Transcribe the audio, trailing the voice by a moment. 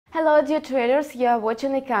Hello dear traders, you are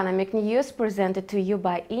watching economic news presented to you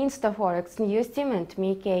by InstaForex news team and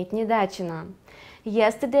me, Kate Nedachina.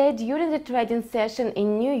 Yesterday, during the trading session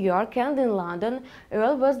in New York and in London,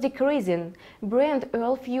 oil was decreasing. Brent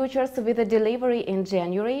oil futures with a delivery in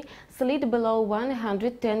January slid below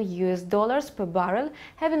 $110 per barrel,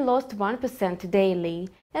 having lost 1% daily.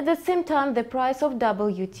 At the same time, the price of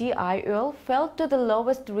WTI oil fell to the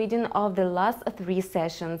lowest reading of the last 3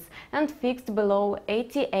 sessions and fixed below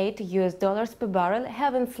 $88 per barrel,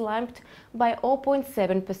 having slumped by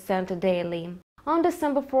 0.7% daily. On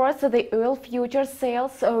December 4th, the oil futures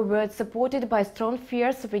sales were supported by strong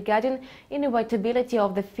fears regarding inevitability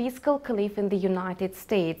of the fiscal cliff in the United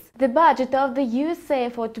States. The budget of the USA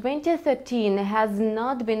for 2013 has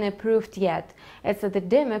not been approved yet, as the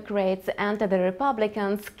Democrats and the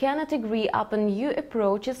Republicans cannot agree upon new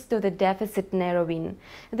approaches to the deficit narrowing.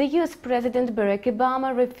 The US President Barack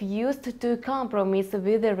Obama refused to compromise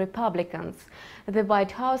with the Republicans. The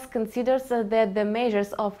White House considers that the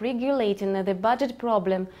measures of regulating the budget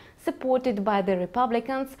problem supported by the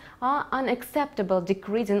Republicans are unacceptable,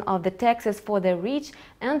 decreasing of the taxes for the rich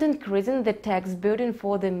and increasing the tax burden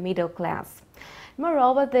for the middle class.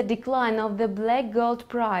 Moreover, the decline of the black gold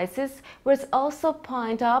prices was also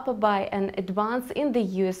pinned up by an advance in the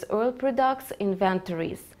US oil products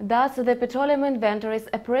inventories. Thus, the petroleum inventories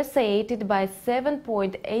appreciated by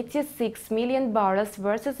 7.86 million barrels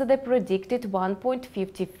versus the predicted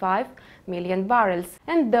 1.55 million barrels,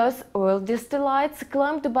 and thus oil distillates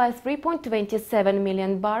climbed by 3.27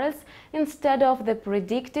 million barrels instead of the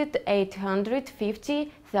predicted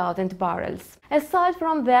 850,000 barrels. Aside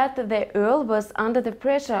from that, the oil was under the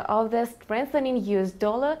pressure of the strengthening US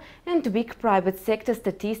dollar and weak private sector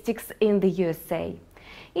statistics in the USA.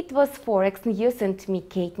 It was Forex News and me,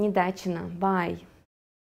 Kate Nedachina. Bye.